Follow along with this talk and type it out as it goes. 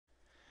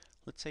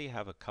Let's say you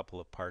have a couple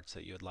of parts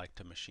that you'd like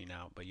to machine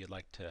out, but you'd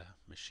like to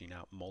machine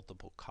out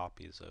multiple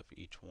copies of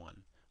each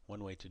one.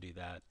 One way to do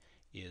that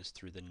is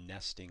through the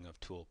nesting of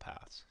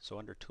toolpaths. So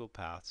under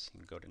toolpaths,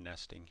 you can go to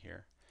nesting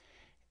here,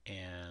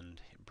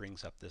 and it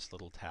brings up this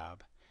little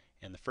tab.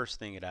 And the first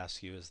thing it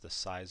asks you is the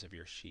size of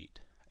your sheet.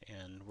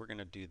 And we're going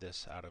to do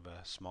this out of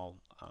a small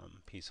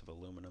piece of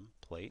aluminum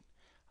plate,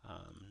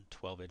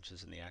 12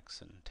 inches in the X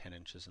and 10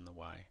 inches in the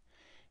Y.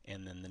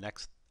 And then the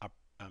next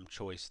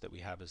choice that we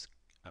have is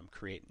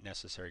create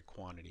necessary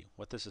quantity.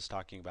 What this is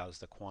talking about is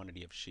the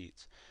quantity of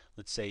sheets.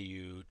 Let's say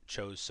you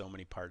chose so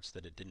many parts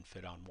that it didn't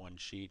fit on one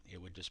sheet.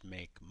 It would just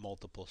make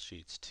multiple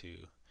sheets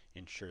to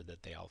ensure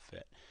that they all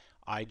fit.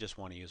 I just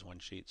want to use one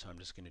sheet, so I'm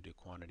just going to do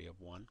quantity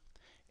of 1.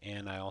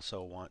 And I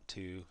also want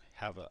to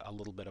have a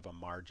little bit of a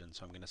margin,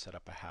 so I'm going to set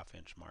up a 1/2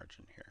 inch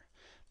margin here.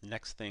 The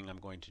next thing I'm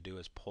going to do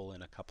is pull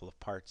in a couple of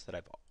parts that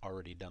I've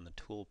already done the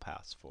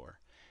toolpaths for.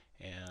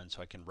 And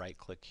so I can right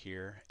click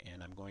here,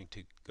 and I'm going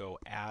to go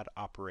add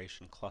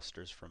operation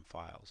clusters from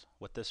files.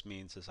 What this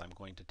means is I'm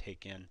going to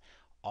take in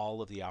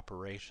all of the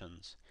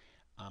operations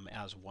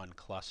as one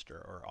cluster,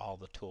 or all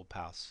the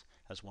toolpaths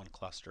as one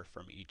cluster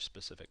from each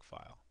specific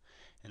file.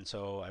 And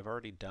so I've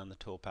already done the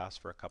toolpaths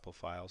for a couple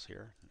files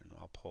here, and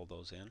I'll pull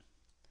those in.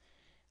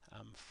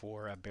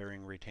 For a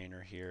bearing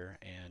retainer here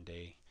and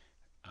a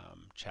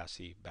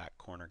chassis back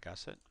corner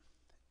gusset.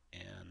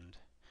 And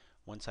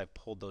once I've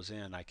pulled those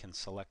in, I can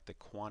select the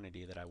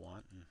quantity that I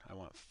want. And I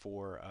want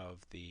 4 of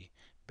the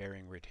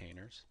bearing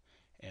retainers,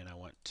 and I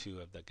want 2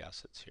 of the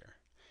gussets here.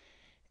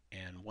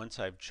 And once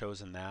I've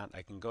chosen that,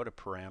 I can go to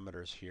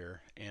parameters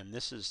here, and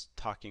this is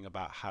talking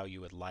about how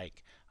you would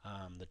like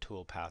the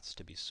tool paths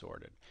to be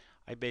sorted.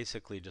 I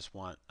basically just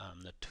want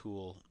the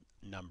tool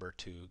number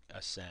to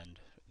ascend.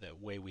 The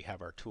way we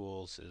have our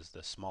tools is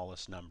the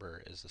smallest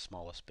number is the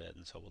smallest bit,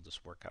 and so we'll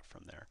just work up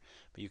from there.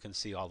 But you can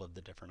see all of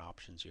the different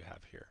options you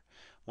have here.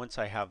 Once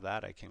I have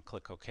that, I can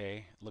click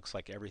OK. It looks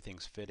like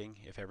everything's fitting.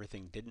 If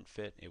everything didn't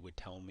fit, it would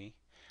tell me.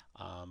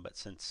 But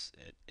since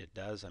it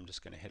does, I'm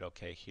just going to hit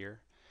OK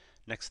here.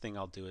 Next thing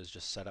I'll do is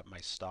just set up my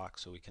stock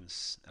so we can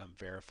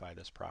verify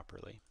this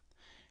properly.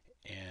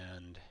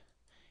 And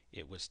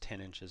it was 10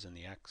 inches in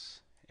the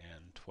X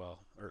and 12,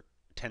 or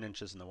 10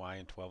 inches in the Y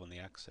and 12 in the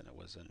X, and it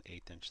was an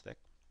 1/8 inch thick.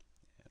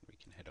 And we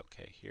can hit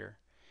OK here,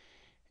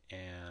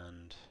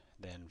 and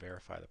then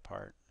verify the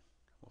part.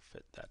 We'll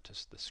fit that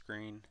to the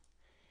screen,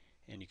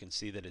 and you can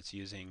see that it's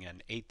using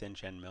an 1/8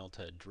 inch end mill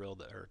to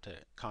drill or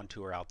to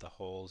contour out the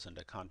holes and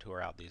to contour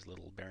out these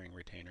little bearing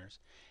retainers.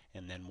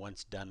 And then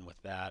once done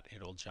with that,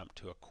 it'll jump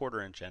to a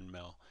 1/4 inch end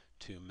mill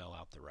to mill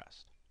out the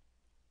rest.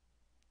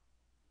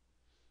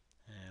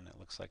 And it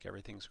looks like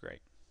everything's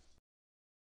great.